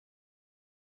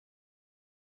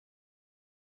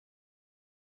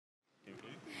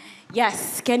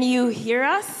Yes, can you hear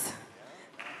us?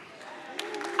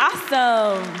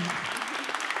 Awesome.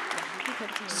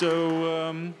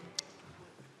 So,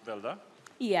 Velda?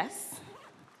 Yes.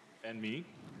 And me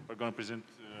are going to present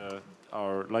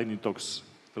our lightning talks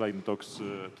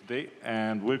today,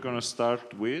 and we're going to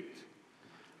start with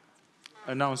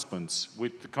announcements,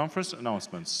 with the conference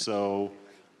announcements. So,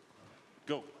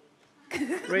 go.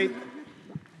 Great.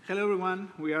 Hello,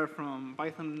 everyone. We are from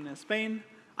Python Spain.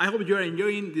 I hope you are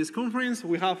enjoying this conference.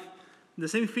 We have the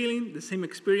same feeling, the same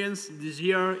experience this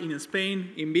year in Spain,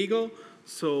 in Vigo.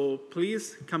 So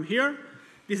please come here.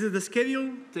 This is the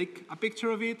schedule. Take a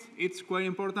picture of it. It's quite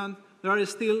important. There are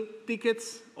still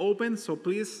tickets open, so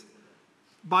please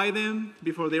buy them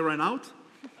before they run out.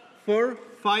 4,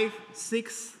 5,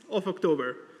 6 of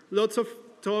October. Lots of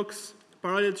talks,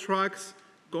 parallel tracks,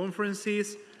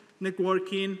 conferences,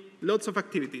 networking, lots of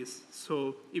activities.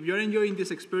 So if you're enjoying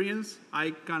this experience, I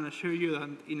can assure you that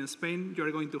in Spain,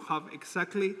 you're going to have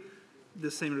exactly the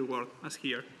same reward as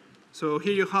here. So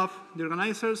here you have the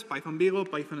organizers, Python Vigo,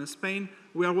 Python Spain.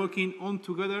 We are working on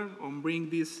together on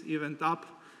bringing this event up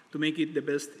to make it the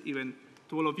best event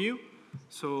to all of you.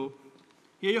 So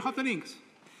here you have the links.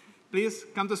 Please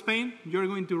come to Spain. You're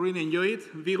going to really enjoy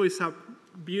it. Vigo is a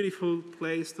beautiful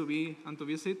place to be and to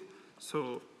visit.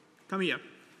 So come here.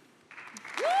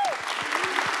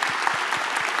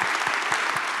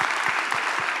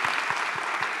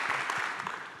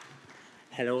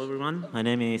 Hello, everyone. My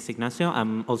name is Ignacio.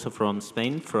 I'm also from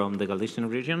Spain, from the Galician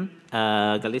region.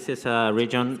 Galicia is a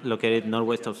region located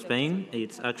northwest of Spain.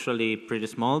 It's actually pretty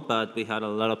small, but we had a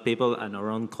lot of people and our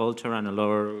own culture and a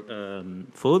lot of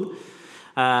food.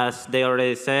 As they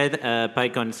already said,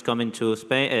 PyCon is coming to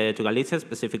Spain, to Galicia,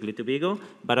 specifically to Vigo.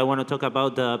 But I want to talk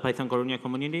about the Python Coruña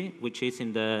community, which is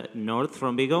in the north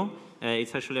from Vigo.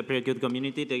 It's actually a pretty good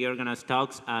community. They organize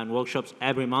talks and workshops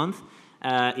every month.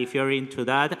 If you're into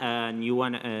that and you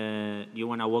want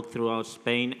to walk throughout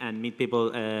Spain and meet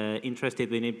people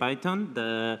interested in Python,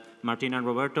 Martin and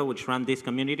Roberto, which run this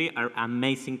community, are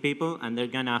amazing people, and they're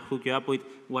going to hook you up with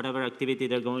whatever activity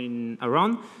they're going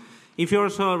around. If you're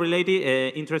also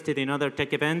interested in other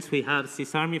tech events, we have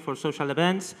Sysarmy for social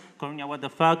events, Coruña What the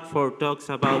Fuck for talks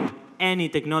about any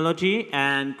technology,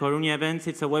 and Coruña Events,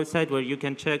 it's a website where you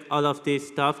can check all of this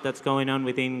stuff that's going on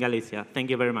within Galicia. Thank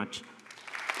you very much.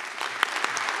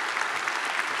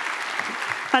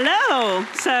 Hello.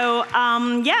 So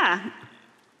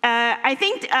I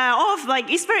think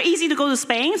it's very easy to go to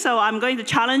Spain. So I'm going to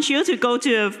challenge you to go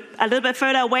to a little bit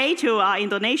further away to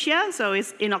Indonesia. So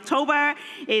it's in October.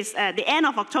 It's at the end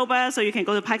of October. So you can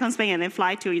go to PyCon Spain and then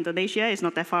fly to Indonesia. It's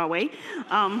not that far away.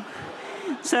 And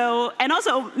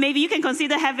also maybe you can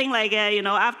consider having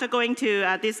after going to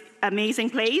this amazing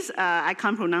place. I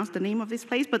can't pronounce the name of this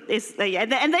place, but it's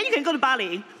and then you can go to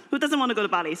Bali. Who doesn't want to go to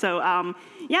Bali? So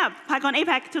PyCon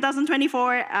APAC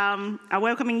 2024 are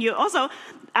welcoming you. Also,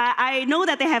 I know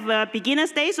that they have a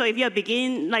beginner's day. So if you're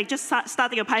just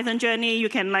starting a Python journey, you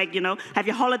can have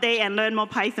your holiday and learn more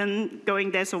Python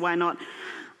going there. So why not?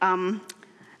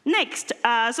 Next,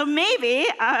 so maybe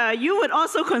you would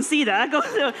also consider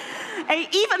going to an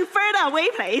even further away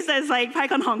place that's like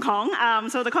PyCon Hong Kong.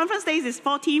 So the conference days is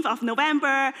 14th of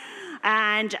November.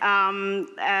 And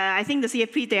I think the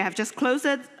CFP, they have just closed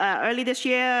it early this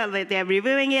year. They're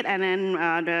reviewing it, and then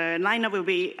the lineup will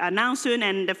be announced soon.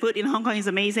 And the food in Hong Kong is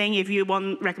amazing. If you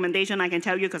want recommendation, I can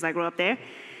tell you because I grew up there.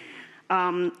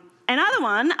 Another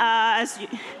one, as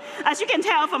you can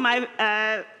tell from my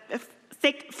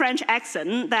thick French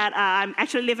accent, that I'm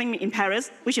actually living in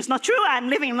Paris, which is not true. I'm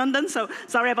living in London, so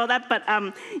sorry about that. But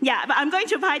but I'm going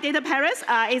to PyData Paris.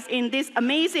 It's in this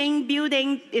amazing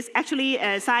building. It's actually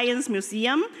a science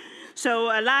museum.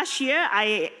 So last year,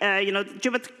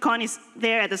 JupyterCon is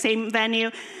there at the same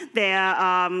venue. Their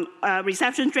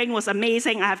reception drink was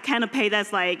amazing. I have canapé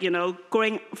that's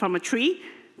growing from a tree.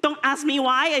 Don't ask me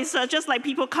why. It's just like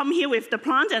people come here with the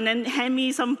plant and then hand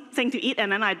me something to eat,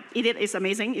 and then I eat it. It's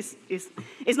amazing.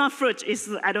 It's not fruit. It's,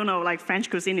 I don't know, like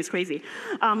French cuisine is crazy.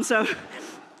 But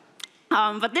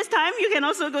this time you can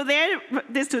also go there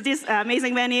to this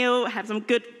amazing venue, have some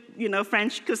good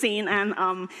French cuisine, and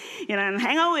and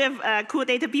hang out with cool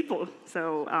data people.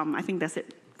 So I think that's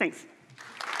it. Thanks.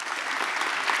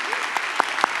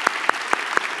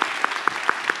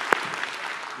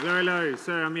 Hello, hello.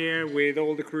 So I'm here with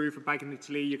all the crew from Python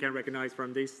Italy. You can recognize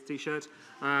from this T-shirt.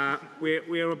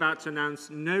 We're about to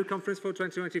announce no conference for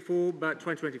 2024, but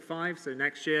 2025, so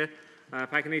next year.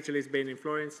 Python Italy has been in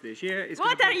Florence this year.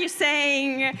 What are you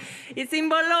saying? It's in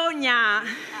Bologna.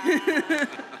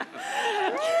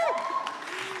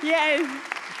 Yes.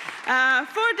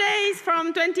 4 days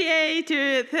from 28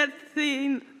 to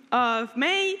 13 of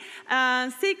May,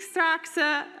 6 tracks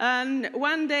and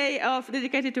 1 day of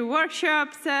dedicated to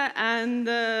workshops, and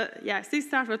 6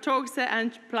 tracks for talks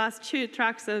and plus 2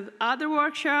 tracks of other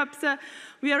workshops.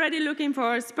 We are already looking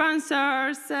for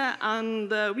sponsors,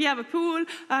 and we have a pool.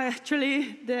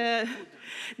 Actually,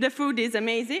 the food is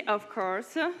amazing, of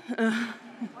course.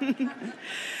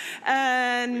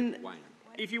 And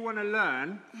if you want to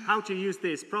learn how to use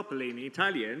this properly in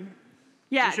Italian,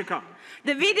 yeah, you should come.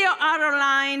 The videos are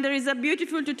online. There is a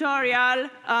beautiful tutorial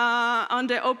on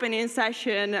the opening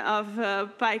session of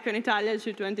PyCon Italia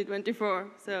 2024.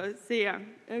 So see ya.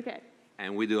 Okay.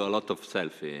 And we do a lot of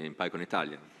selfie in PyCon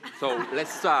Italian. So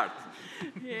let's start.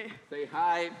 Yeah. Say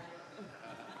hi.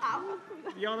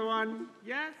 The other one,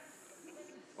 yes.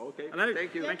 Okay. Hello.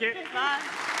 Thank you. Thank you. Bye.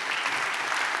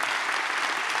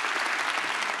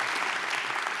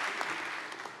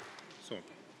 So,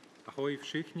 ahoy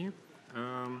вшихни,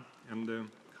 and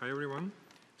hi everyone.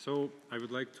 So, I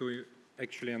would like to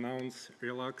actually announce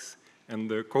relax and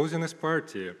the coziness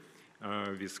party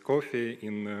with coffee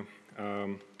in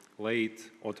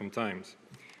late autumn times.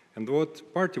 And what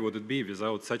party would it be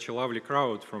without such a lovely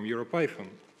crowd from EuroPython?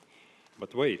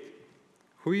 But wait,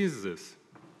 who is this?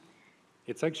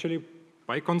 It's actually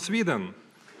PyCon Sweden.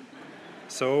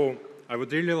 So I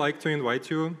would really like to invite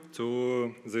you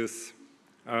to this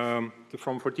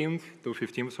from 14th to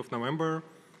 15th of November.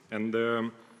 And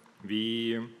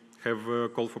we have a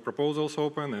call for proposals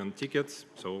open and tickets.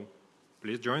 So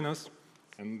please join us.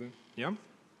 And yeah.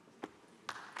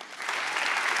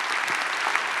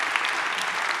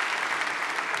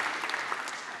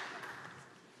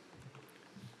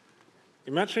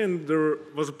 Imagine there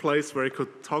was a place where you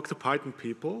could talk to Python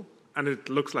people, and it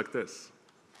looks like this.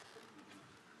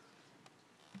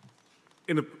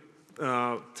 In a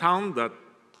town that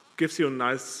gives you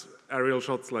nice aerial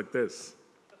shots like this.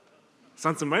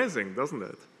 Sounds amazing, doesn't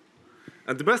it?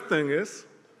 And the best thing is,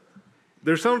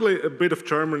 there's only a bit of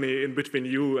Germany in between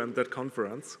you and that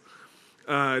conference.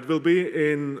 It will be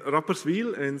in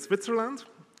Rapperswil in Switzerland,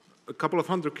 a couple of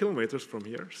 100 kilometers from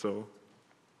here, so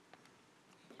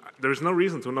there's no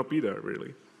reason to not be there,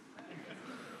 really.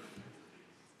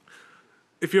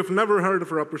 If you've never heard of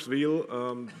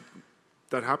Rapperswil,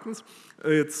 that happens.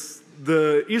 It's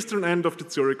the eastern end of the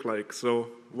Zurich Lake.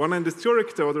 So one end is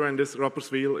Zurich, the other end is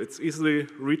Rapperswil. It's easily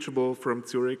reachable from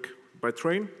Zurich by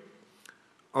train.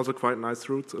 Also quite nice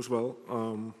route as well.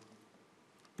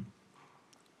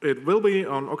 It will be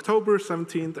on October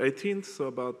 17th, 18th, so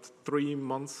about 3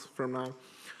 months from now,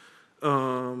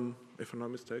 if I'm not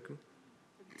mistaken.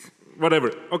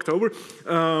 Whatever, October.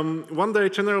 1 day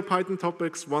general Python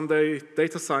topics, 1 day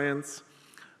data science.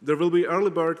 There will be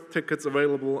early bird tickets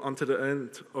available until the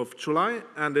end of July,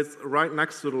 and it's right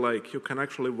next to the lake. You can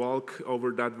actually walk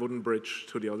over that wooden bridge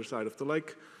to the other side of the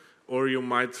lake, or you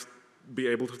might be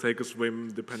able to take a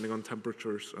swim depending on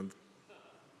temperatures and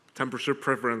temperature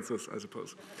preferences, I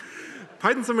suppose.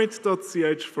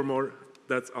 pythonsummit.ch for more.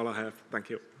 That's all I have. Thank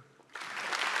you.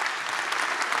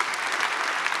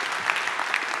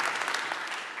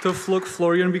 Tough luck,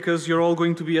 Florian, because you're all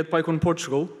going to be at PyCon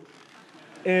Portugal.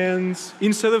 And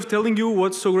instead of telling you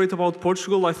what's so great about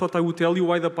Portugal, I thought I would tell you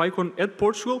why the PyCon at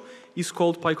Portugal is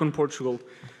called PyCon Portugal.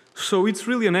 So it's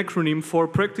really an acronym for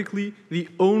practically the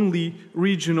only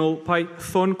regional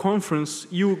Python conference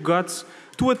you got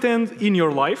to attend in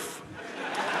your life.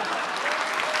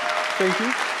 Thank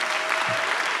you.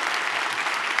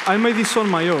 I made this on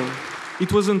my own.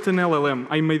 It wasn't an LLM.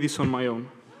 I made this on my own.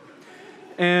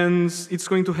 And it's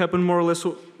going to happen more or less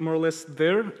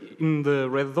there in the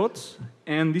red dots.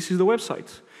 And this is the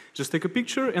website. Just take a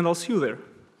picture, and I'll see you there.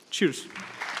 Cheers.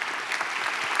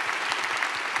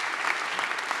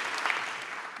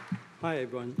 Hi,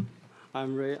 everyone.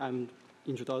 I'm Ray. I'm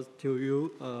introduced to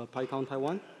you PyCon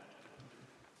Taiwan.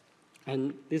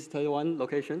 And this Taiwan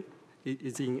location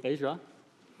is in Asia.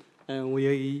 And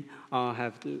we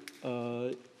have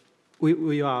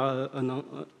we are an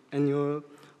annual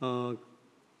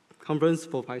conference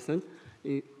for Python.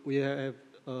 We have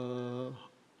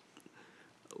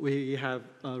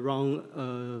around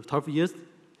 12 years,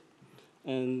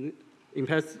 and in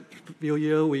past few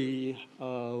years we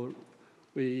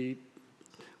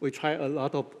try a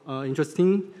lot of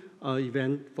interesting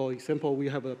events. For example, we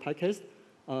have a podcast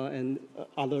and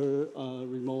other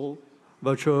remote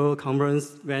virtual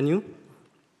conference venue,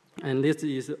 and this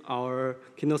is our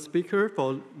keynote speaker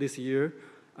for this year.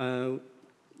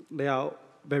 They are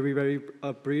very, very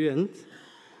brilliant.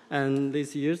 And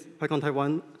this year's PyCon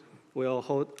Taiwan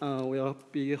will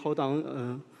be held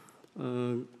on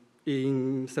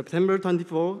in September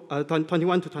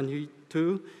 21 to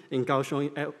 22 in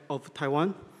Kaohsiung of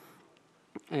Taiwan.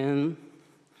 And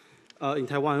in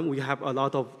Taiwan, we have a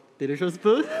lot of delicious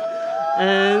food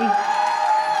and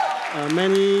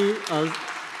many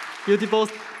beautiful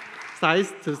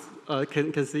sights to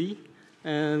can see.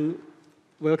 And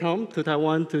welcome to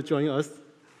Taiwan to join us.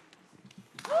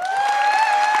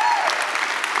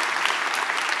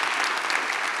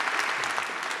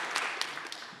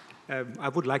 I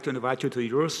would like to invite you to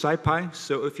EuroSciPy.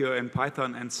 So if you're in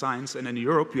Python and science and in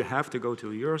Europe, you have to go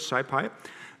to EuroSciPy.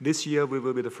 This year, we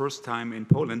will be the first time in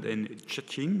Poland, in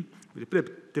Szczecin. It's a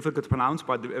bit difficult to pronounce,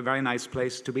 but a very nice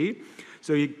place to be.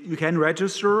 So you can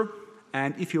register,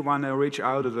 and if you want to reach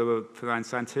out to the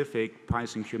scientific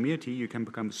Python community, you can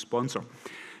become a sponsor.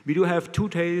 We do have 2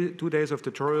 days of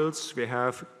tutorials. We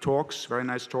have talks, very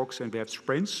nice talks, and we have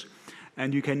sprints.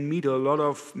 And you can meet a lot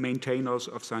of maintainers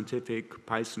of scientific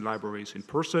Python libraries in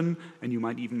person, and you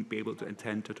might even be able to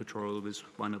attend a tutorial with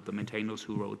one of the maintainers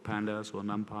who wrote Pandas or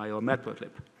NumPy or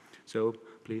Matplotlib. So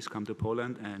please come to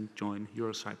Poland and join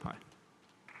EuroSciPy.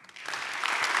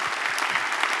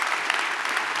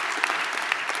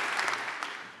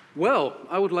 Well,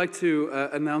 I would like to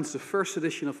announce the first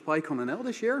edition of PyCon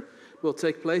this year. It will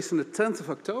take place on the 10th of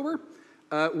October.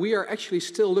 We are actually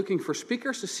still looking for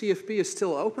speakers. The CFP is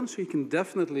still open, so you can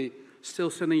definitely still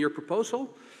send in your proposal.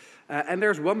 And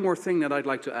there's one more thing that I'd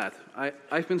like to add.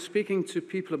 I've been speaking to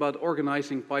people about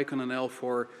organizing PyCon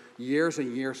for years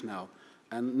and years now.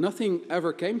 And nothing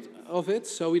ever came of it,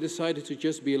 so we decided to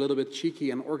just be a little bit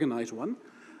cheeky and organize one.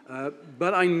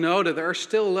 But I know that there are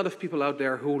still a lot of people out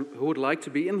there who would like to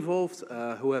be involved,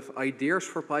 who have ideas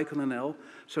for PyCon.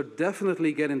 So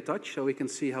definitely get in touch so we can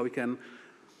see how we can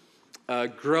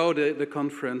grow the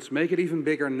conference, make it even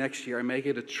bigger next year, and make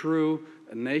it a true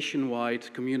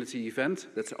nationwide community event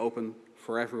that's open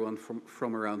for everyone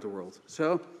from around the world.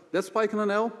 So that's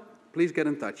PyCon. Please get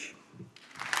in touch.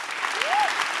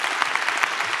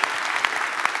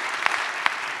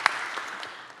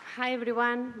 Hi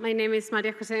everyone, my name is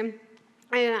Maria Jose.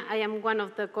 I am one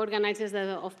of the co-organizers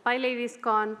of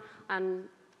PyLadiesCon, and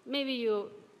maybe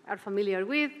you are familiar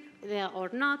with or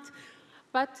not,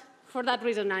 but for that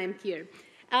reason, I am here.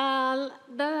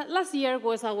 The last year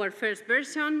was our first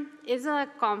version. It's a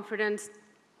conference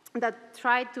that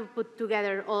tried to put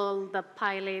together all the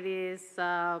PyLadies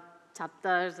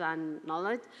chapters and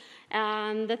knowledge.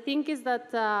 And the thing is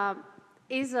that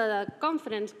it's a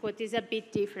conference that is a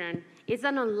bit different. It's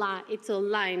an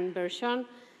online version.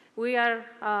 We are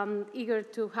eager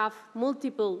to have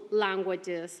multiple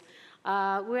languages. We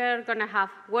are going to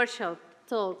have workshop,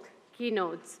 talk,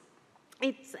 keynotes.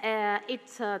 It's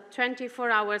 24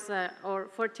 hours or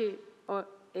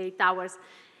 48 hours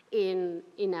in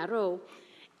a row.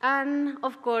 And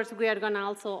of course, we are going to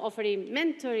also offer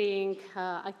mentoring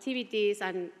activities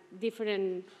and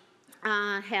different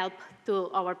help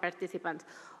to our participants.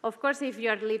 Of course, if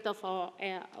you are lead of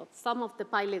some of the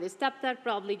PyLadies chapter,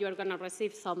 probably you're going to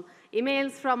receive some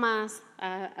emails from us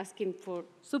asking for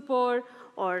support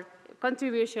or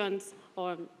contributions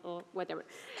or whatever.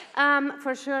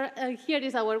 For sure, here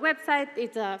is our website.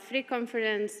 It's a free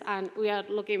conference, and we are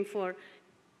looking for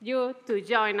you to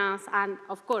join us. And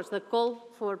of course, the call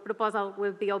for proposal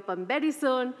will be open very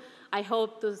soon. I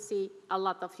hope to see a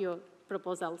lot of your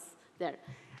proposals there.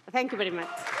 Thank you very much.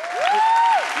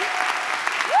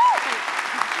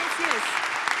 Yes.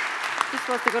 This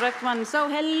was the correct one. So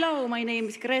hello, my name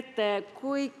is Grete.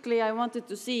 Quickly, I wanted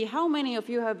to see how many of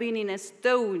you have been in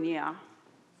Estonia.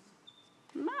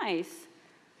 Nice.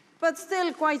 But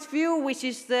still quite few, which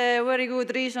is the very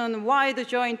good reason why to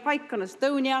join PyCon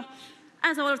Estonia.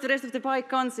 As all of the rest of the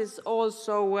PyCons, is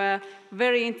also a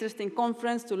very interesting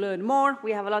conference to learn more.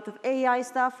 We have a lot of AI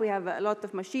stuff. We have a lot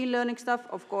of machine learning stuff.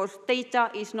 Of course,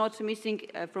 data is not missing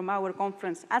from our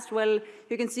conference as well.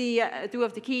 You can see 2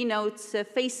 of the keynotes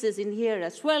faces in here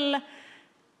as well.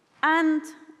 And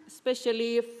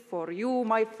especially for you,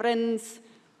 my friends,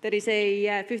 there is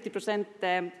a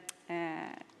 50%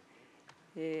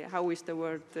 how is the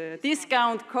word,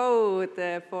 discount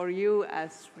code for you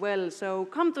as well. So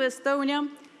come to Estonia.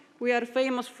 We are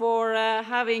famous for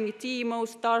having the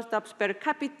most startups per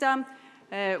capita.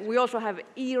 We also have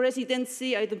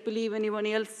e-residency. I don't believe anyone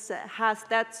else has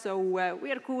that. So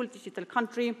we are a cool digital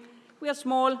country. We are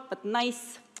small but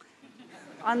nice,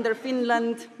 under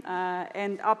Finland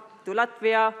and up to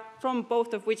Latvia, from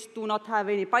both of which do not have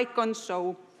any PyCons.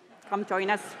 So come join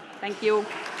us. Thank you.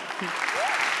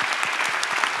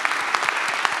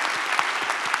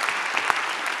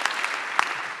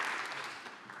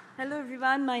 Hello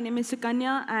everyone, my name is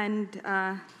Sukanya, and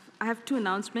I have 2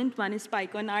 announcements. One is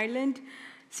PyCon Ireland.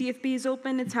 CFP is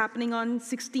open. It's happening on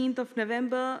 16th of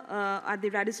November at the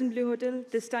Radisson Blu Hotel.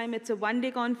 This time it's a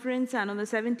 1-day conference, and on the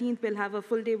 17th we'll have a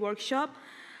full-day workshop.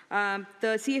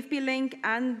 The CFP link,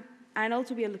 and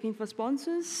also we are looking for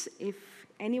sponsors if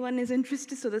anyone is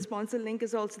interested, so the sponsor link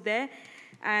is also there.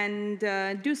 And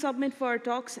do submit for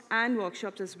talks and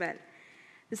workshops as well.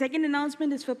 The second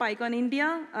announcement is for PyCon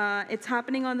India. It's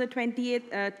happening on the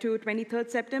 28th to 23rd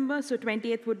September. So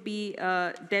 28th would be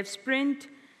Dev Sprint,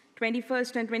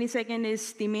 21st and 22nd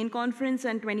is the main conference,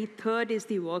 and 23rd is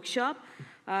the workshop.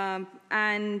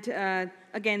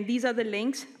 Again, these are the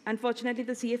links. Unfortunately,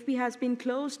 the CFP has been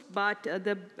closed, but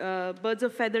the Birds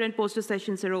of Feather and poster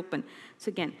sessions are open. So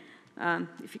again,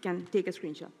 if you can take a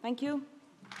screenshot. Thank you.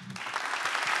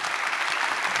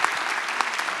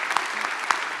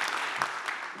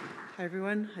 Hi,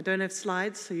 everyone. I don't have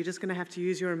slides, so you're just going to have to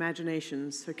use your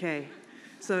imaginations. Okay.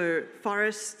 So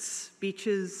forests,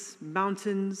 beaches,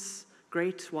 mountains,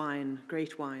 great wine,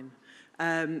 great wine.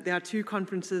 There are two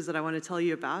conferences that I want to tell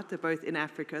you about. They're both in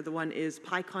Africa. The one is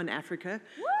PyCon Africa,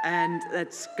 and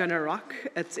that's going to rock.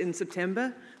 It's in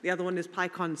September. The other one is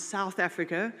PyCon South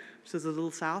Africa, which is a little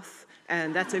south,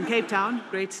 and that's in Cape Town,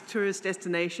 great tourist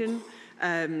destination.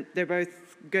 They're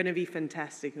both going to be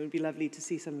fantastic. It would be lovely to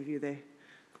see some of you there.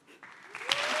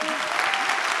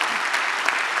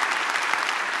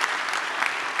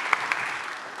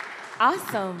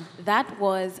 Awesome. That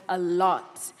was a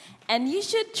lot. And you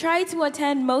should try to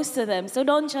attend most of them. So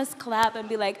don't just clap and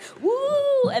be like,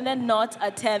 woo, and then not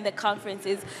attend the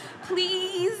conferences.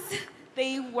 Please,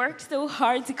 they worked so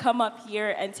hard to come up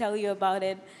here and tell you about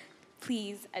it.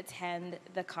 Please attend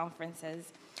the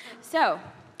conferences. So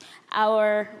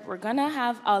we're gonna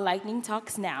have our lightning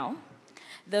talks now.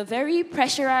 The very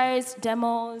pressurized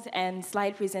demos and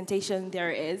slide presentation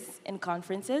there is in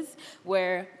conferences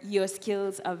where your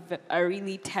skills are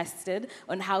really tested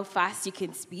on how fast you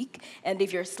can speak and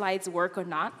if your slides work or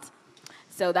not.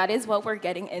 So that is what we're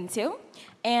getting into.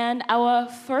 And our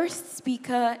first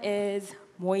speaker is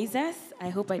Moisés. I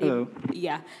hope I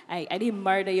didn't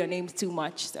murder your names too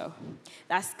much, so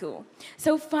that's cool.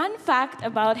 So fun fact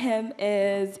about him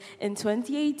is in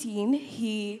 2018,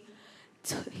 he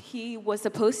was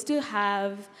supposed to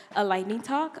have a lightning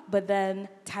talk, but then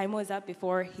time was up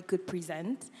before he could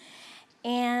present.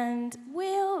 And,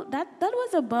 well, that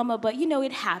was a bummer, but, you know,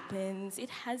 it happens.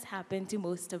 It has happened to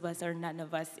most of us, or none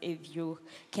of us, if you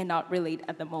cannot relate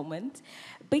at the moment.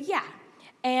 But, yeah,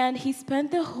 and he spent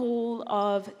the whole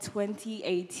of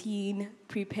 2018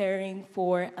 preparing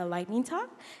for a lightning talk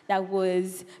that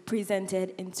was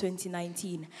presented in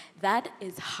 2019. That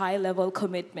is high-level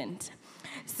commitment.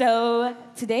 So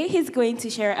today he's going to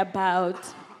share about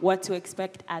what to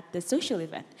expect at the social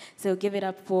event. So give it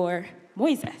up for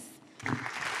Moisés.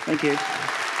 Thank you.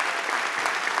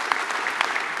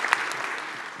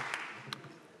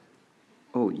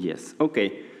 Oh, yes.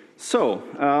 Okay. So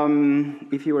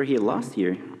if you were here last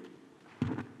year,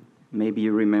 maybe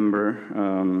you remember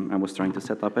I was trying to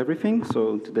set up everything.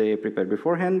 So today I prepared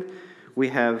beforehand. We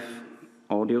have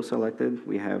audio selected.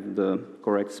 We have the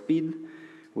correct speed.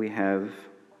 We have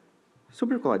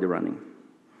Super Collider running.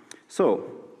 So,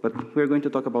 but we're going to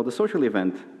talk about the social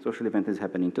event. Social event is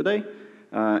happening today.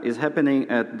 Is happening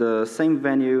at the same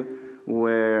venue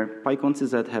where PyCon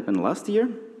CZ happened last year.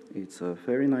 It's a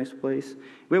very nice place.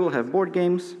 We will have board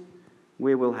games.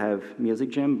 We will have music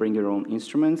jam, bring your own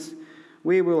instruments.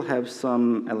 We will have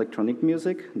some electronic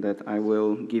music that I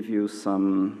will give you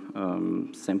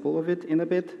some sample of it in a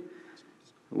bit.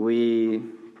 We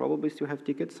probably still have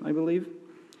tickets, I believe.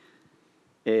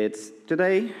 It's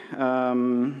today.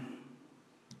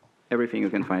 Everything you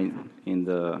can find in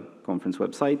the conference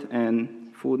website,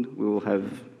 and food, we will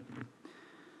have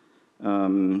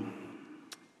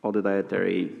all the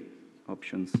dietary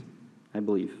options, I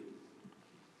believe.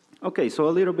 Okay, so a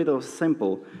little bit of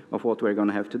sample of what we're going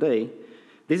to have today.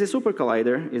 This is Super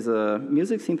Collider, is a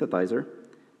music synthesizer,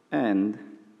 and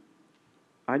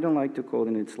I don't like to code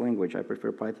in its language, I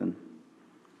prefer Python.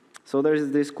 So there's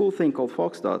this cool thing called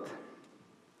Foxdot,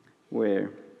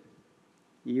 where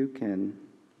you can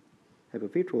have a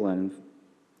virtual env,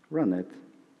 run it.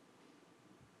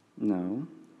 Now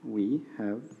we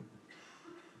have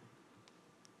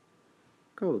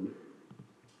code.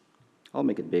 I'll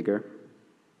make it bigger.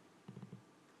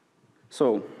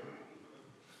 So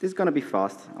this is going to be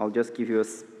fast. I'll just give you a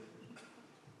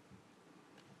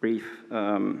brief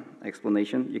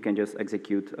explanation. You can just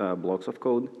execute blocks of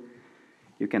code.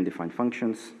 You can define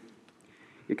functions.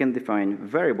 You can define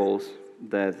variables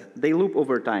that they loop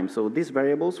over time. So these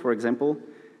variables, for example,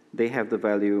 they have the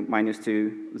value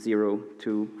 -2, 0,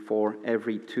 2, 4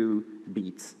 every 2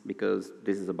 beats, because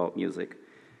this is about music.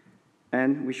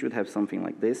 And we should have something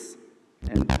like this.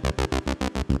 And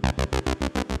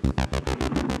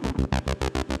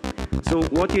so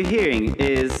what you're hearing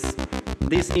is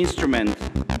this instrument,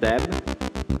 Deb,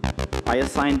 I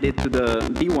assigned it to the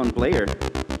B1 player,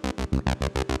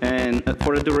 and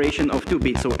for a duration of 2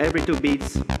 beats. So every 2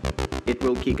 beats, it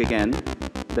will kick again.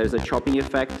 There's a chopping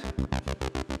effect.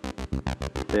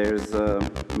 There's a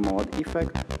mod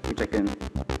effect, which I can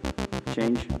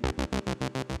change.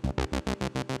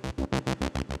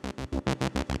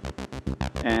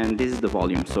 And this is the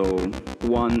volume. So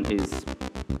 1 is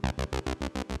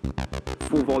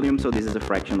full volume, so this is a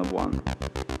fraction of 1,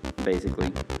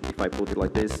 basically. If I put it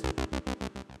like this,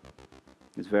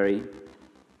 it's very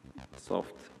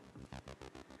soft.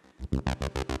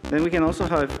 Then we can also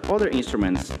have other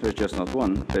instruments. There's just not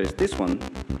one. There's this one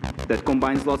that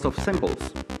combines lots of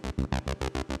samples.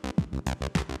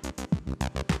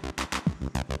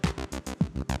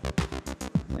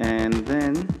 And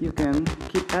then you can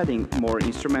keep adding more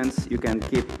instruments. You can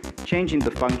keep changing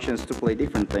the functions to play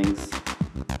different things.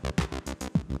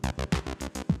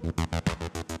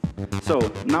 So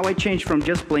now I changed from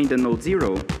just playing the note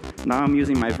 0. Now I'm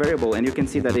using my variable, and you can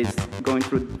see that it's going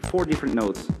through 4 different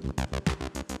notes.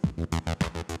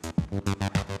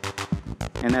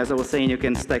 And as I was saying, you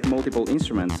can stack multiple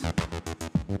instruments.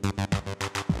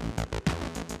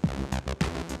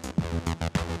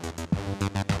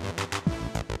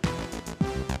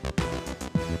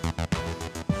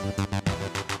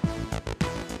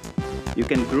 You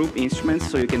can group instruments,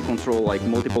 so you can control like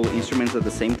multiple instruments at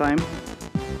the same time.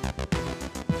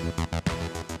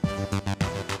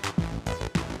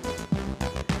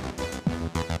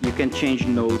 You can change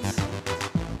notes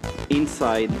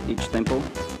inside each tempo.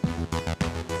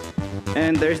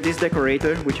 And there's this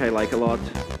decorator, which I like a lot.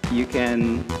 You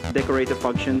can decorate a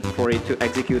function for it to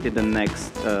execute in the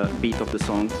next beat of the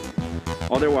song.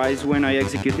 Otherwise, when I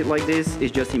execute it like this,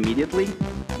 it's just immediately.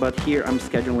 But here I'm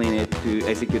scheduling it to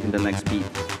execute in the next beat.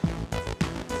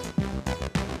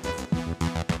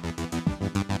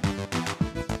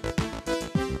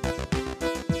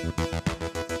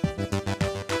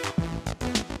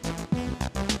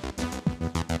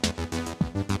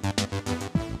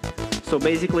 So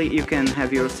basically, you can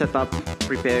have your setup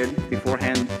prepared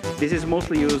beforehand. This is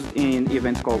mostly used in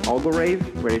events called Algo Rave,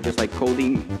 where you're just like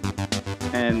coding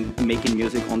and making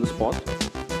music on the spot.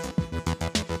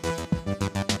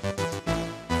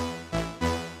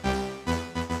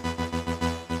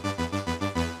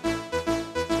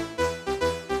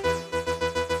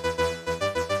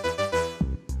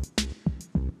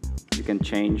 You can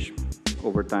change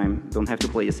over time. Don't have to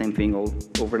play the same thing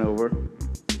over and over.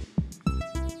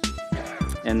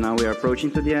 And now we are approaching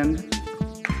to the end.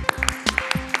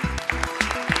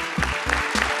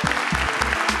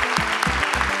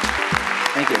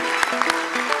 Thank you.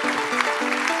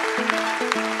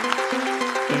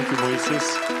 Thank you, Moisés.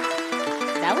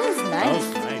 That was nice. That was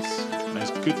nice.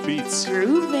 Nice, good beats.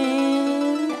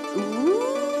 Groovin'. Ooh.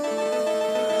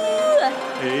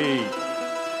 Hey.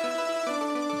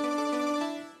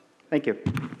 Thank you.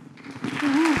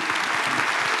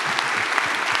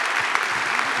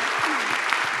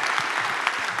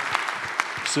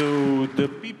 So the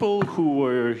people who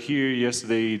were here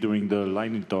yesterday during the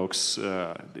lightning talks,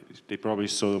 they probably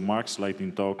saw Mark's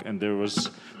lightning talk, and they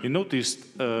noticed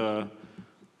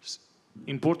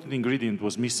important ingredient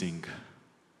was missing.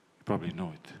 You probably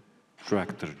know it.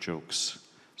 Tractor jokes.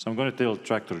 So I'm going to tell a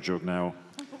tractor joke now.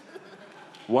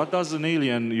 What does an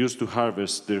alien use to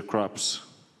harvest their crops?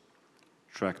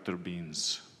 Tractor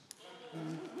beans.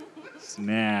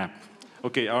 Snap.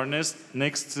 Okay, our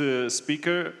next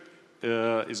speaker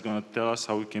is going to tell us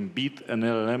how we can beat an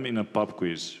LLM in a pub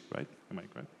quiz, right? Am I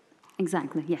correct?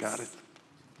 Exactly, yes. Got it.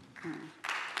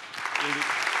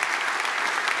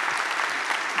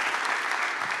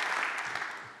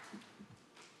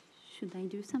 Should I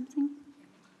do something?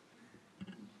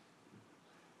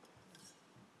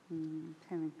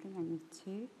 Apparently I need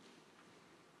to.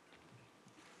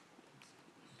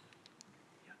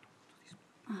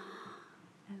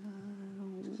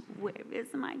 Where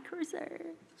is my cursor?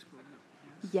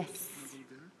 Yes.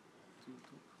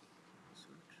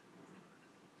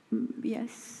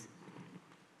 Yes.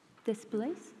 This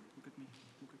place?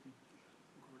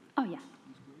 Oh, yeah.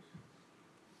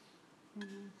 And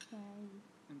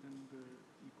then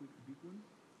you put the big one?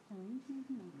 No. You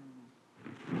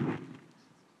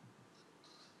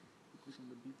click on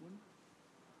the big one?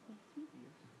 Yes.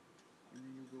 And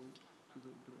then you go to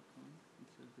the drop down. It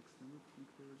says extended. Click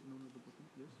there. No, at the bottom.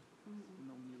 Yes. And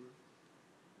now mirror.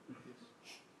 Yes.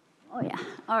 Oh, yeah.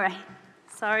 All right.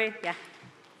 Sorry. Yeah.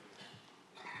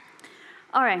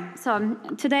 All right. So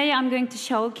today I'm going to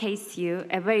showcase you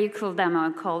a very cool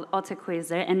demo called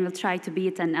AutoQuizzer, and we'll try to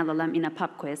beat an LLM in a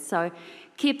pub quiz. So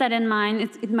keep that in mind.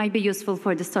 It might be useful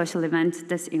for the social event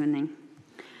this evening.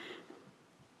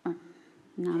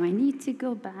 Now I need to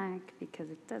go back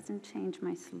because it doesn't change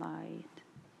my slide.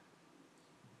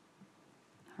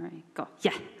 All right, go.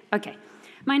 Yeah, okay.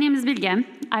 My name is Bilge.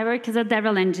 I work as a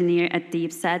DevRel engineer at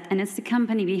DeepSet, and it's the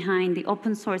company behind the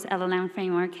open source LLM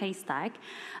framework Haystack.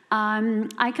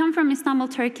 I come from Istanbul,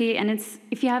 Turkey, and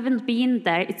if you haven't been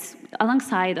there, it's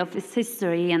alongside of its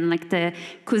history and like the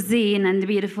cuisine and the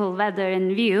beautiful weather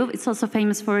and view. It's also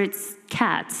famous for its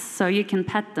cats, so you can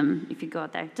pet them if you go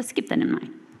there. Just keep that in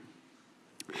mind.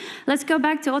 Let's go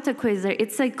back to AutoQuizzer.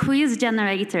 It's a quiz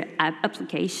generator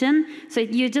application. So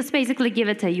you just basically give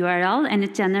it a URL, and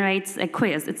it generates a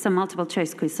quiz. It's a multiple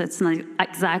choice quiz, so it's not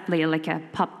exactly like a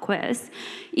pop quiz.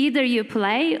 Either you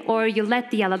play, or you let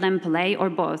the LLM play, or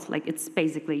both. Like, it's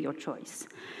basically your choice.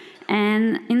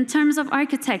 And in terms of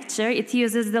architecture, it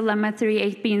uses the Lemma 3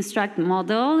 8B instruct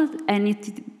model, and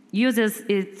it uses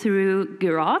it through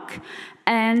Grok.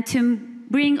 And to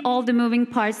bring all the moving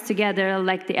parts together,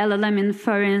 like the LLM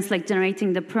inference, like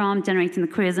generating the prompt, generating the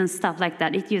quiz, and stuff like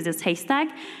that, it uses Haystack.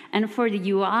 And for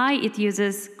the UI, it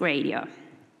uses Gradio.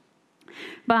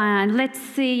 But let's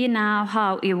see now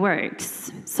how it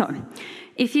works. So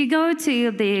if you go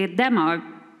to the demo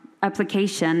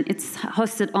application, it's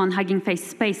hosted on Hugging Face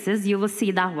Spaces, you will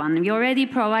see that one. We already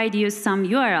provide you some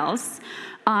URLs,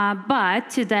 but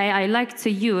today I like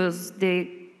to use the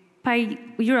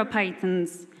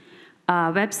EuroPython's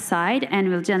website, and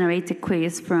we'll generate a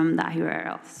quiz from that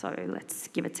URL. So let's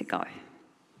give it a go.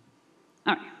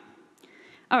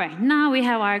 All right, now we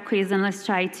have our quiz, and let's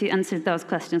try to answer those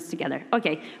questions together.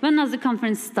 Okay, when does the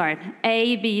conference start?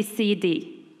 A, B, C,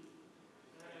 D?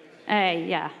 A,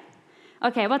 yeah.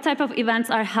 Okay, what type of events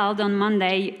are held on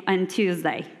Monday and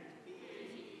Tuesday?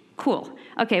 Cool.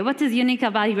 Okay, what is unique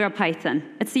about EuroPython?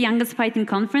 It's the youngest Python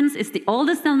conference, it's the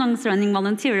oldest and longest running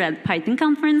volunteer-led Python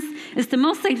conference, it's the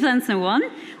most expensive one,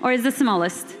 or is the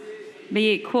smallest?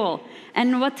 B, cool.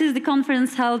 And what is the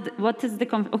conference held,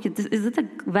 okay, is it a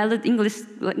valid English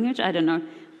language? I don't know.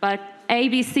 But A,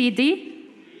 B, C, D?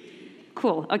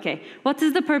 Cool, okay. What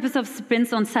is the purpose of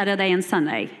sprints on Saturday and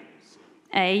Sunday?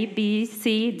 A, B,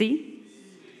 C, D?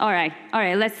 All right,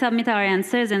 let's submit our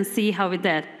answers and see how we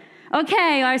did.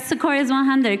 Okay, our score is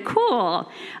 100,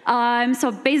 cool. So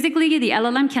basically, the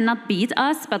LLM cannot beat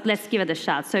us, but let's give it a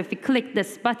shot. So if we click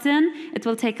this button, it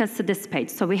will take us to this page.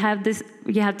 So we have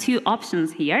two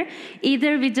options here.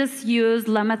 Either we just use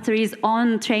Lemma 3's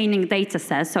own training data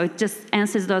set, so it just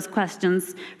answers those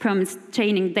questions from its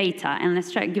training data, and let's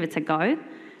try to give it a go.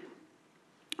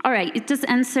 All right, it just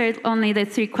answered only the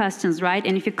 3 questions, right?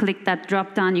 And if you click that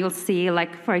drop down, you'll see,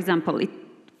 like, for example, it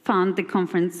found the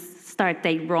conference start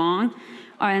date wrong,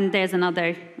 and there's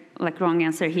another wrong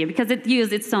answer here because it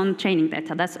used its own training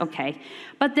data. That's okay.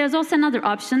 But there's also another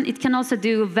option. It can also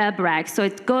do web rag, so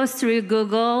it goes through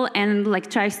Google and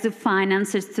tries to find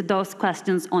answers to those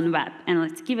questions on web. And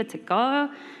let's give it a go.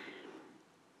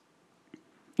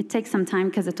 It takes some time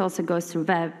because it also goes through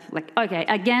web. Okay,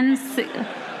 again.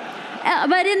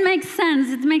 But it makes sense.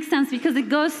 It makes sense because it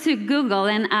goes to Google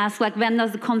and asks, when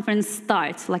does the conference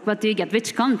start? What do you get?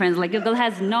 Which conference? Google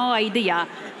has no idea.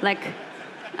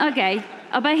 Okay.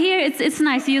 But here, it's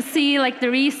nice. You see,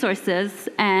 the resources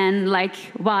and,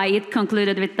 why it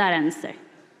concluded with that answer.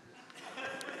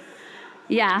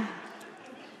 Yeah.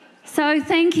 So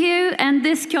thank you. And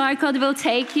this QR code will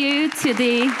take you to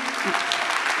the...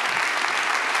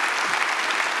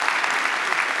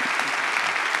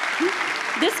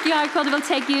 This QR code will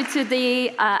take you to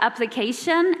the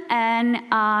application, and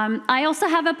I also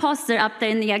have a poster up there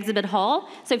in the exhibit hall.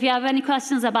 So if you have any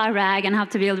questions about RAG and how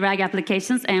to build RAG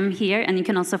applications, I am here, and you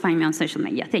can also find me on social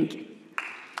media. Thank you.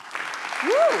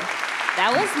 Woo!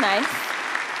 That was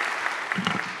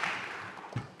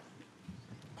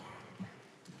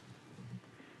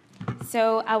nice.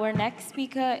 So our next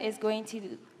speaker is going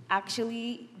to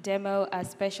actually demo a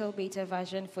special beta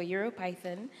version for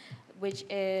EuroPython, which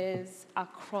is a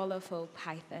crawler for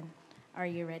Python. Are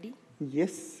you ready?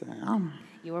 Yes, I am.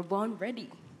 You were born ready.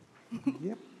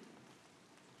 Yep.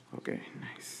 Okay,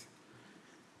 nice.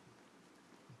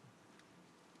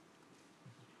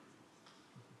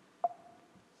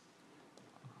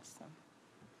 Awesome.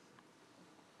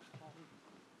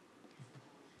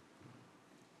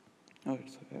 Oh,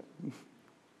 it's okay.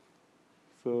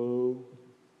 So,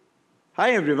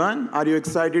 hi everyone. Are you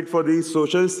excited for these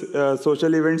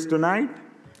social events tonight?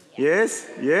 Yes?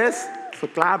 Yes? So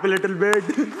clap a little bit.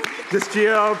 Just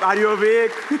cheer up. Are you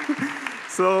awake?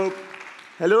 So,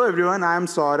 hello everyone. I'm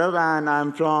Saurav, and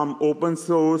I'm from open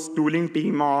source tooling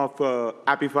team of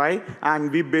Appify,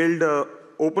 and we build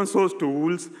open source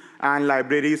tools and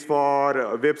libraries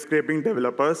for web scraping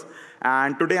developers.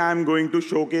 And today I'm going to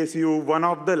showcase you one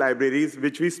of the libraries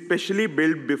which we specially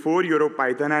built before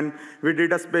EuroPython, and we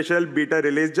did a special beta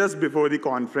release just before the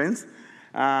conference.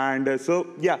 And so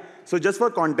just for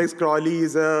context, Crawlee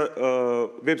is a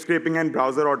web scraping and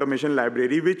browser automation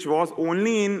library which was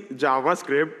only in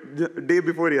JavaScript the day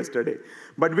before yesterday.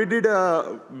 But we did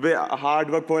a hard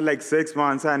work for like 6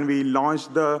 months, and we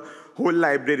launched the whole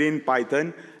library in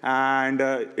Python, and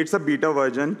it's a beta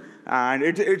version, and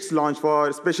it's launched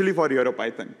especially for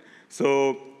EuroPython.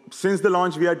 So since the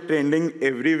launch, we are trending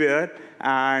everywhere.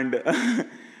 And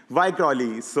why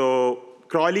Crawlee? So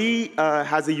Crawlee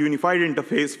has a unified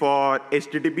interface for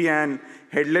HTTP and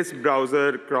headless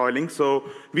browser crawling. So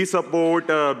we support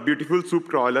Beautiful Soup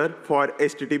crawler for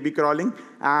HTTP crawling,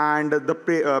 and the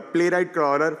Playwright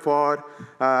crawler for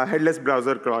headless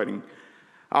browser crawling.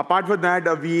 Apart from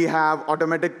that, we have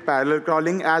automatic parallel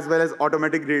crawling as well as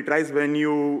automatic retries when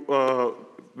you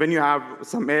have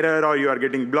some error or you are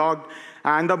getting blocked.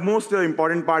 And the most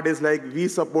important part is like we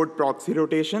support proxy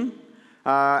rotation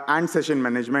and session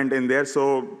management in there.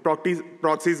 So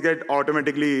proxies get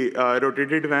automatically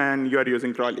rotated when you are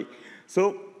using Crawlee.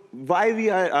 So why we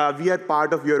are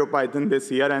part of EuroPython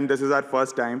this year, and this is our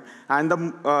first time. And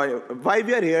why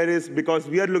we are here is because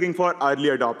we are looking for early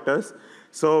adopters.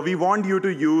 So we want you to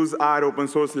use our open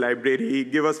source library,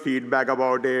 give us feedback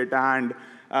about it, and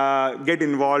get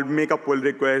involved, make a pull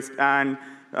request, and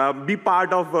be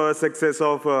part of success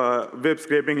of web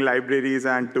scraping libraries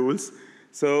and tools.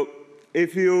 So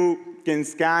if you can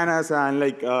scan us and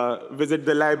visit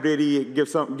the library,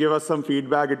 give us some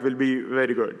feedback, it will be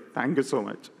very good. Thank you so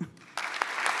much.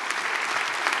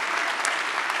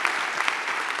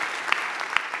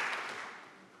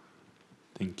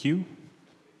 Thank you.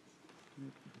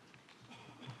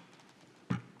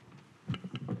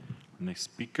 Next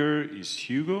speaker is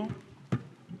Hugo,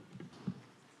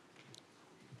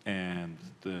 and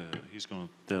he's going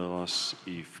to tell us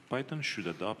if Python should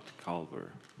adopt CalVer.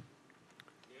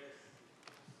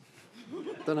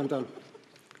 Then I'm done.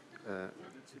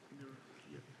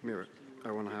 Mirror.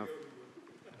 I want to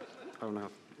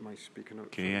have my speaker notes.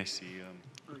 Okay, I see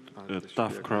a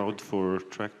tough crowd for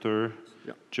tractor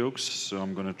jokes, so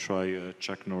I'm going to try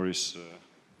Chuck Norris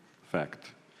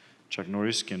fact. Chuck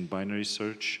Norris can binary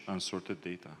search unsorted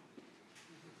data.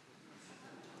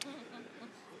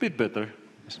 Bit better.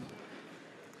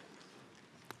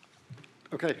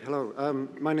 Okay, hello.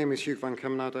 My name is Hugo van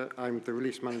Kemenade. I'm the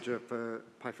release manager for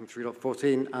Python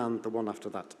 3.14 and the one after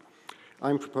that.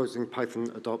 I'm proposing Python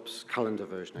adopts calendar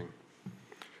versioning.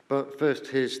 But first,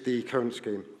 here's the current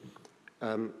scheme.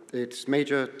 It's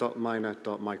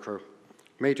major.minor.micro.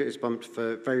 Major is bumped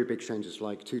for very big changes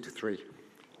like 2 to 3.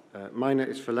 Minor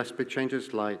is for less big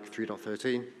changes like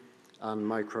 3.13, and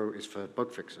micro is for bug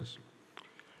fixes.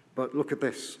 But look at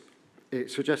this.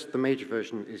 It suggests the major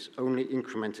version is only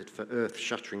incremented for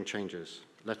earth-shattering changes.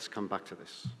 Let's come back to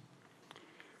this.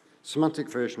 Semantic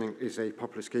versioning is a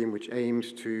popular scheme which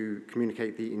aims to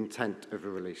communicate the intent of a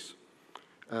release.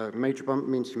 Major bump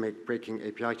means you make breaking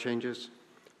API changes.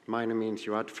 Minor means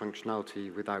you add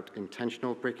functionality without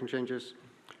intentional breaking changes,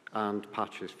 and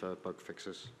patches for bug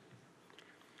fixes.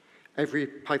 Every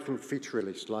Python feature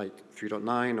release like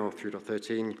 3.9 or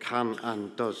 3.13 can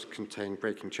and does contain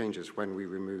breaking changes when we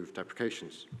remove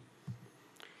deprecations.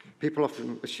 People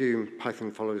often assume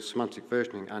Python follows semantic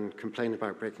versioning and complain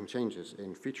about breaking changes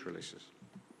in feature releases.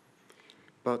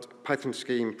 But Python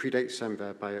scheme predates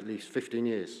CalVer by at least 15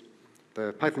 years.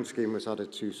 The Python scheme was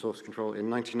added to source control in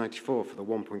 1994 for the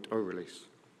 1.0 release.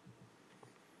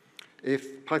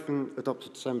 If Python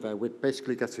adopted CalVer, we'd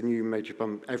basically get a new major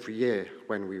bump every year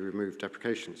when we remove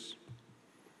deprecations.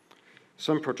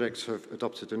 Some projects have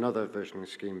adopted another versioning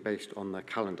scheme based on their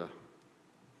calendar.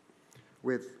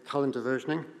 With calendar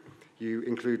versioning, you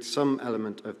include some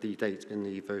element of the date in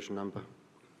the version number.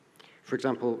 For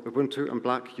example, Ubuntu and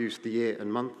Black use the year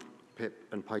and month, pip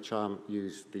and PyCharm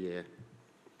use the year.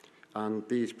 And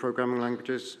these programming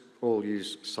languages all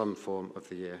use some form of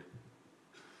the year.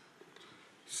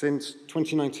 Since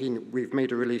 2019, we've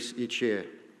made a release each year.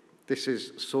 This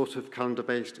is sort of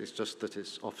calendar-based, it's just that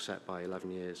it's offset by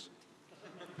 11 years.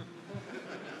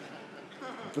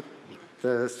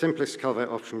 The simplest CalVer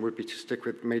option would be to stick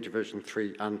with major version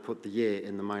 3 and put the year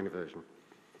in the minor version.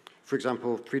 For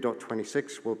example,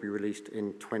 3.26 will be released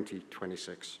in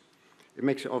 2026. It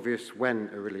makes it obvious when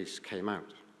a release came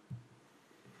out.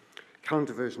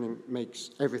 Calendar versioning makes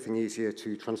everything easier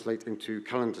to translate into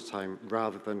calendar time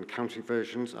rather than counting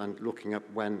versions and looking up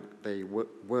when they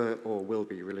were or will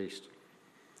be released.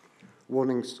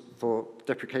 Warnings for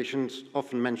deprecations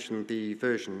often mention the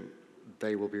version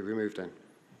they will be removed in.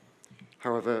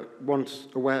 However, once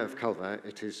aware of CalVer,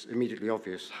 it is immediately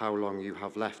obvious how long you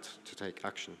have left to take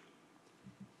action.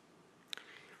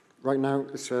 Right now,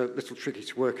 it's a little tricky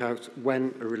to work out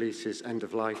when a release is end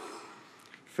of life.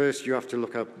 First, you have to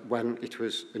look up when it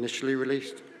was initially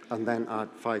released, and then add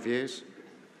 5 years.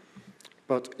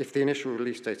 But if the initial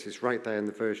release date is right there in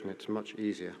the version, it's much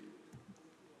easier.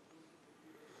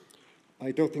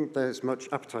 I don't think there's much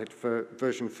appetite for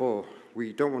version 4.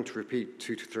 We don't want to repeat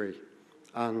 2 to 3,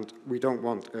 and we don't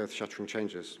want earth-shattering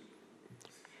changes.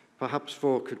 Perhaps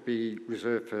 4 could be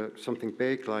reserved for something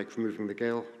big, like removing the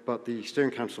gale, but the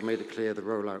Steering Council made it clear the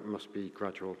rollout must be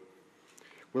gradual.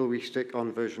 Will we stick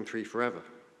on version 3 forever?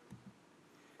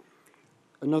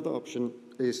 Another option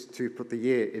is to put the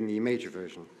year in the major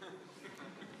version.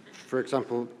 For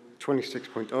example,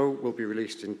 26.0 will be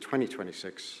released in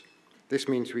 2026. This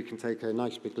means we can take a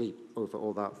nice big leap over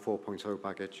all that 4.0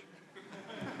 baggage.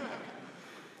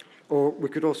 Or we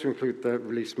could also include the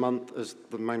release month as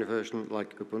the minor version,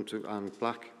 like Ubuntu and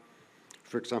Black.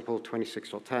 For example,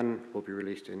 26.10 will be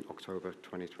released in October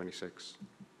 2026.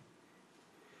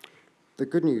 The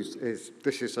good news is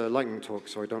this is a lightning talk,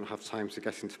 so I don't have time to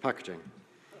get into packaging.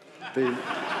 The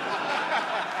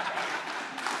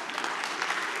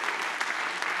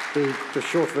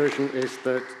short version is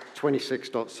that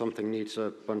 26.something needs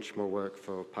a bunch more work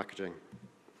for packaging.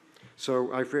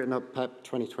 So I've written up PEP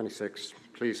 2026.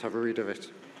 Please have a read of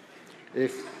it.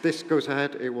 If this goes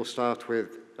ahead, it will start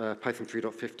with Python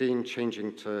 3.15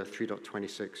 changing to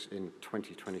 3.26 in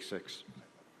 2026.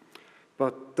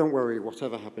 But don't worry,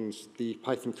 whatever happens, the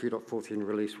Python 3.14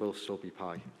 release will still be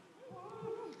Pi.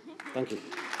 Thank you.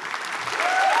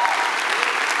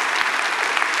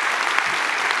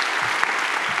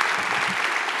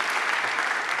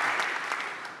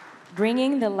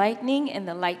 Bringing the lightning in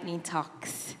the lightning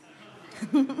talks.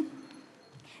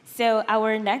 So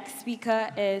our next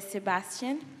speaker is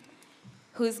Sébastien,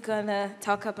 who's gonna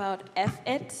talk about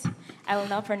F-it. I will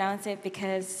not pronounce it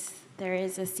because there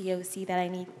is a COC that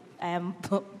I am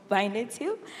binded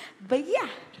to. But yeah,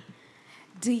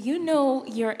 do you know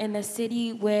you're in a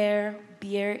city where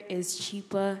beer is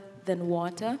cheaper than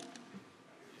water?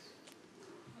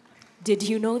 Did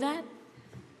you know that?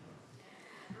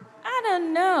 I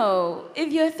don't know.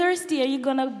 If you're thirsty, are you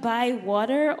gonna buy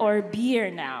water or beer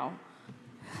now?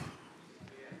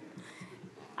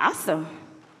 Awesome.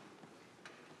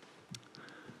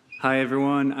 Hi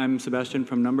everyone, I'm Sebastian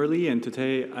from Numberly, and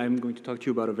today I'm going to talk to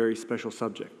you about a very special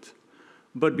subject.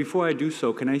 But before I do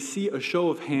so, can I see a show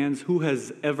of hands who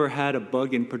has ever had a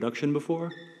bug in production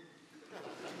before?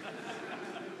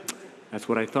 That's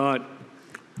what I thought.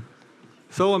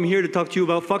 So I'm here to talk to you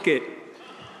about fuck it.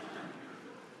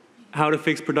 How to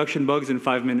fix production bugs in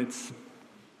 5 minutes.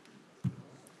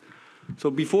 So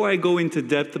before I go into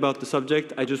depth about the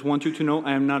subject, I just want you to know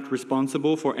I am not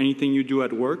responsible for anything you do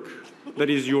at work. That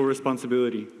is your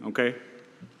responsibility, okay?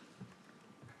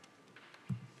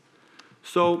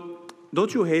 So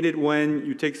don't you hate it when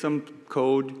you take some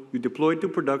code, you deploy it to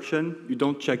production, you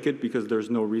don't check it because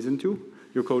there's no reason to,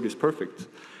 your code is perfect.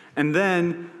 And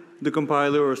then the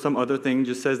compiler or some other thing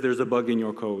just says there's a bug in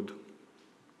your code.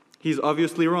 He's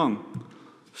obviously wrong.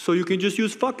 So you can just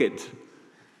use fuck it.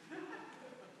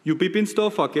 You pip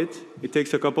install fuck it, it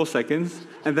takes a couple seconds,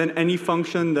 and then any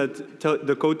function that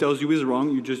the code tells you is wrong,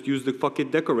 you just use the fuck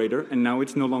it decorator, and now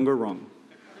it's no longer wrong.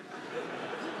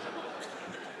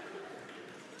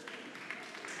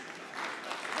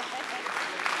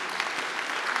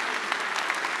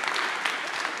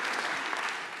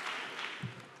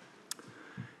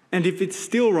 And if it's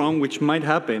still wrong, which might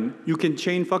happen, you can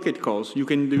chain fuck it calls. You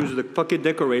can use the fuck it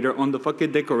decorator on the fuck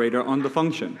it decorator on the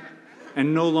function,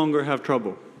 and no longer have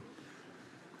trouble.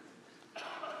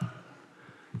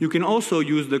 You can also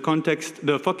use the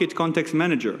fuck it context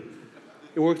manager.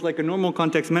 It works like a normal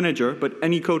context manager, but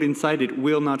any code inside it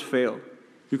will not fail.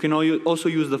 You can also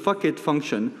use the fuck it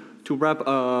function to wrap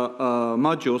a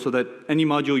module so that any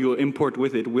module you import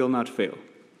with it will not fail.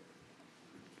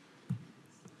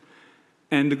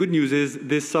 And the good news is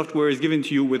this software is given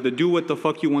to you with the do what the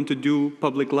fuck you want to do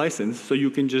public license, so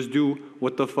you can just do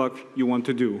what the fuck you want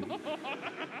to do.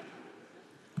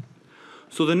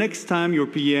 So the next time your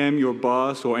PM, your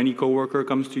boss, or any coworker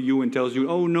comes to you and tells you,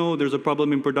 oh no, there's a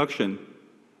problem in production,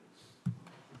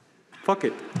 fuck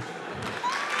it.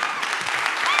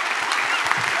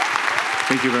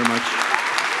 Thank you very much.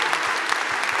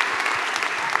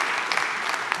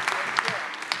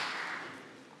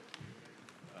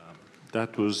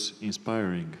 That was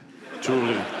inspiring,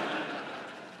 truly.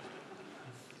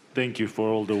 Thank you for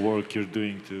all the work you're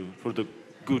doing, for the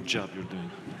good job you're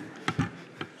doing.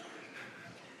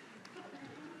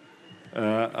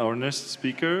 Our next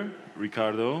speaker,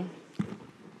 Riccardo.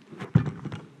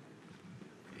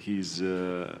 He's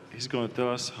going to tell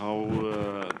us how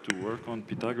to work on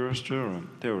Pythagoras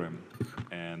theorem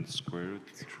and square root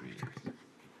 3.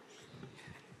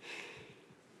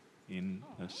 In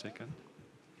a second.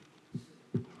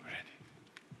 Ready.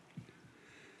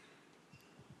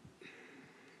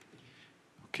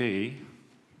 Okay.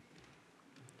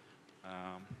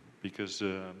 Because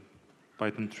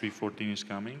Python 3.14 is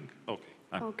coming.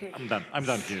 Okay. I'm done. I'm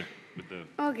done here with the.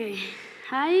 Okay.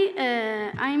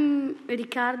 Hi, I'm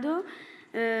Riccardo,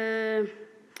 and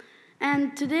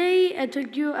today I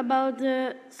talk you about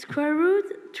the square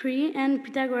root 3 and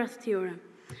Pythagoras theorem.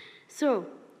 So,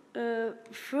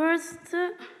 first,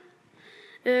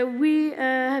 we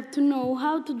have to know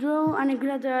how to draw an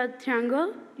equilateral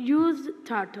triangle. Use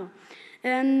Turtle.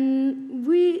 And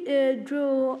we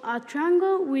draw a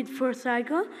triangle with 4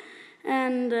 cycles,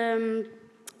 and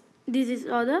this is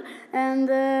other. And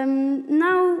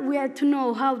now we have to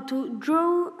know how to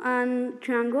draw a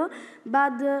triangle,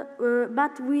 but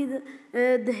with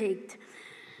the height.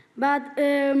 But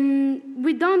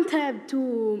we don't have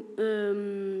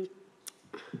to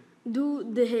do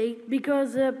the height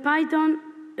because Python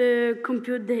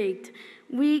compute the height.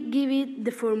 We give it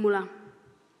the formula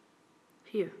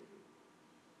here.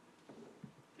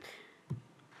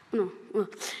 No.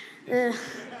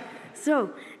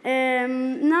 So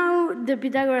now the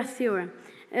Pythagoras theorem.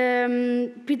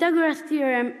 Pythagoras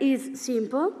theorem is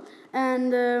simple,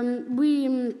 and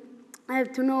we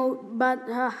have to know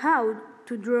how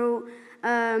to draw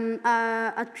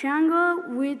a triangle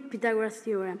with Pythagoras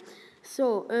theorem.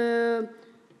 So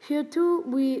here too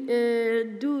we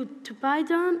do to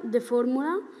Python the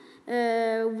formula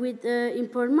with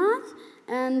import math,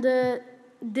 and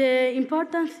the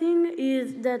important thing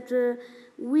is that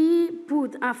we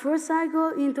put a 4 cycle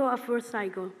into a 4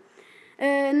 cycle.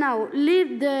 Now,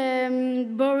 leave the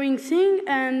boring thing,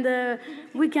 and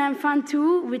we can fun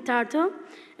too with Turtle.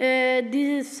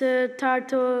 This is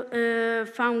Turtle,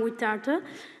 fun with Turtle.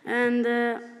 And,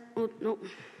 oh, no,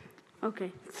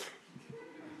 okay.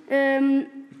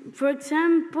 For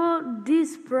example,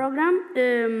 this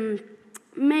program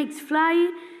makes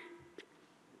fly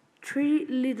 3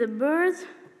 little birds.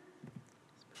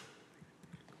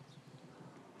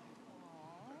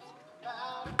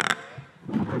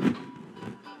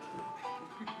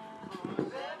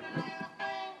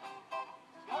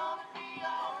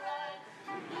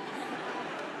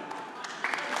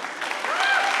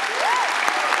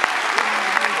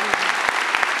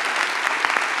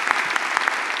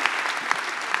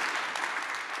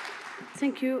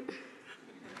 Thank you.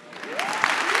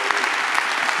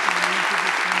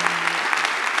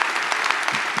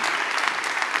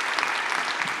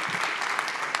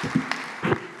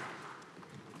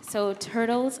 So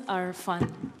turtles are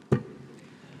fun.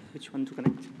 Which one to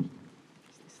connect? Is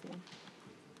this the one?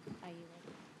 Are you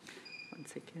ready? 1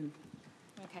 second.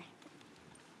 Okay.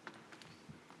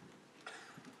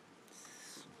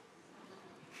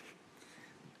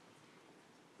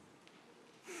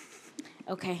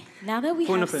 Okay, now that we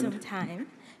have some time,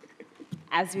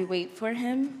 as we wait for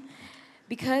him,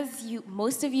 because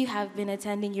most of you have been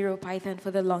attending EuroPython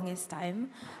for the longest time,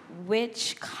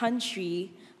 which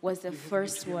country was the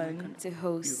first one to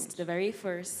host the very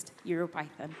first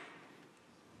EuroPython?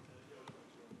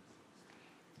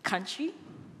 Country?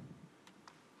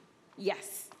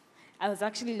 Yes. I was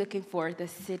actually looking for the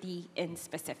city in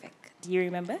specific. Do you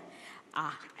remember?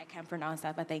 I can't pronounce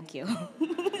that, but thank you.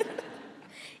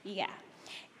 Yeah.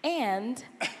 And,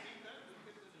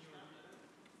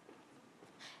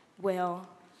 well,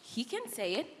 he can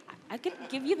say it. I can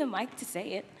give you the mic to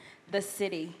say it. The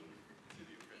city.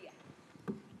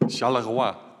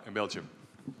 Charleroi in Belgium.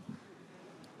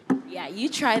 Yeah, you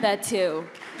try that too.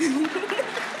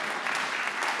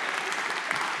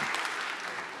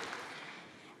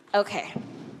 Okay.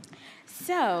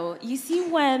 So, you see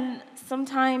when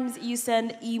sometimes you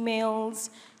send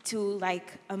emails to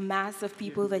like a mass of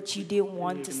people that you didn't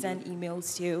want to send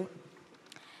emails to?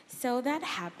 So that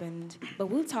happened,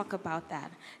 but we'll talk about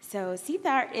that. So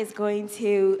Siddharth is going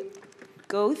to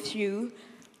go through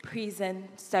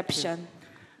Present-ception.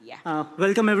 Yeah.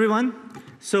 Welcome, everyone.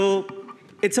 So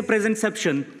it's a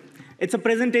Present-ception. It's a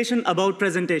presentation about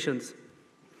presentations.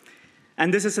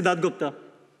 And this is Siddharth Gupta.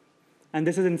 And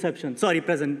this is Inception. Sorry,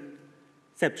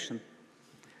 Present-ception.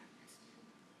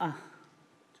 To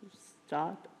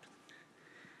start.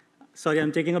 Sorry,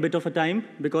 I'm taking a bit of a time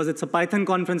because it's a Python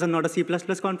conference and not a C++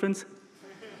 conference.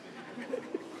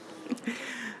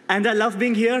 And I love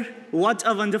being here. What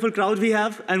a wonderful crowd we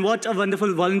have, and what a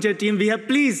wonderful volunteer team we have.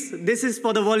 Please, this is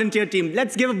for the volunteer team.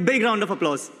 Let's give a big round of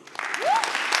applause.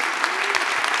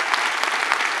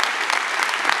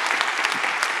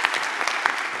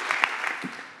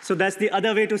 So that's the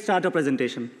other way to start a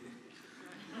presentation.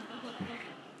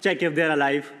 Check if they're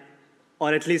alive,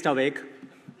 or at least awake.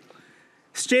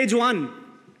 Stage 1,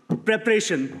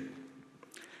 preparation.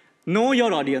 Know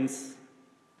your audience.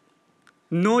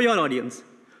 Know your audience.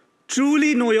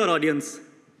 Truly know your audience.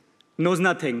 Knows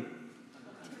nothing.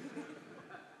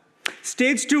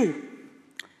 Stage 2,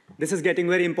 this is getting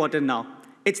very important now.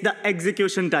 It's the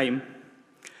execution time.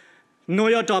 Know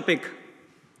your topic.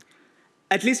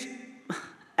 At least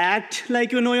act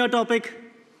like you know your topic.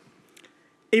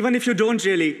 Even if you don't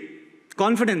really.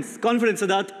 Confidence, confidence,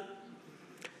 Siddharth.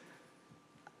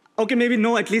 Okay, maybe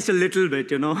know at least a little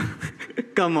bit, you know.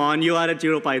 Come on, you are at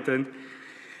EuroPython.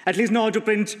 At least know how to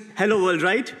print hello world,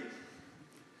 right?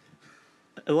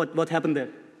 What happened there?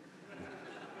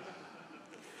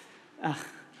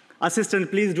 Assistant,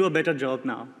 please do a better job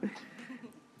now.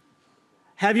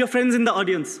 Have your friends in the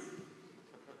audience.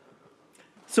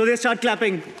 So they start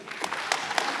clapping.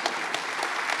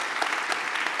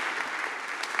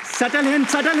 Subtle hint,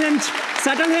 subtle hint,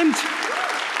 subtle hint.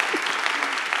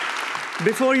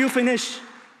 Before you finish,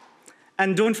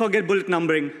 and don't forget bullet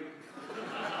numbering.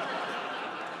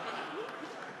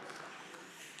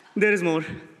 There is more.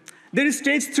 There is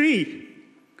stage 3,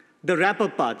 the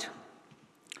wrap-up part.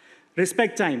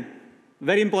 Respect time,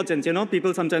 very important. You know,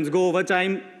 people sometimes go over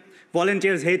time.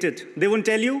 Volunteers hate it. They won't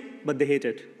tell you, but they hate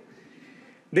it.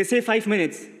 They say 5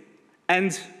 minutes,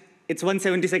 and it's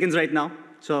 170 seconds right now,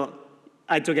 so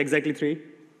I took exactly 3.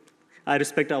 I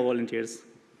respect our volunteers.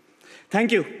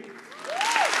 Thank you.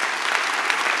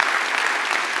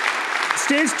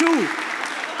 Stage 2,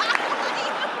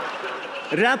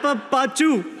 wrap-up part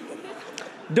 2.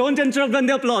 Don't interrupt when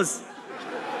they applause.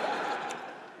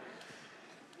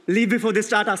 Leave before they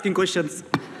start asking questions.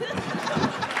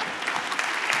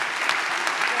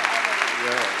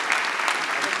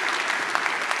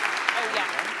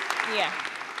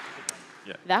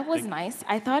 That was nice.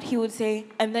 I thought he would say,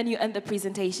 and then you end the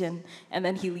presentation, and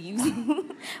then he leaves.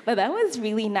 But that was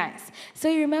really nice. So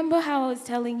you remember how I was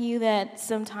telling you that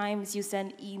sometimes you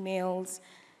send emails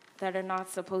that are not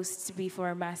supposed to be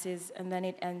for masses, and then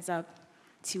it ends up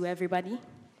to everybody?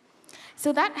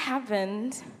 So that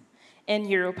happened in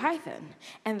EuroPython,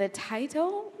 and the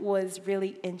title was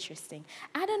really interesting.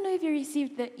 I don't know if you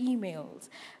received the emails,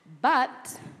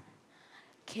 but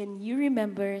can you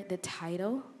remember the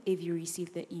title if you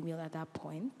received the email at that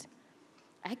point?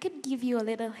 I could give you a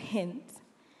little hint.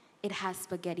 It has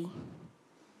spaghetti.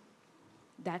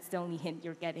 That's the only hint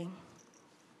you're getting.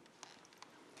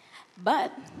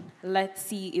 But let's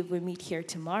see if we meet here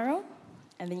tomorrow,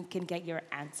 and then you can get your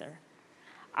answer.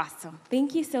 Awesome.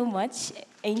 Thank you so much.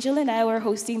 Angel and I were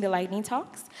hosting the lightning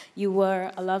talks. You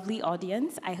were a lovely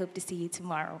audience. I hope to see you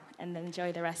tomorrow, and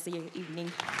enjoy the rest of your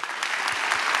evening.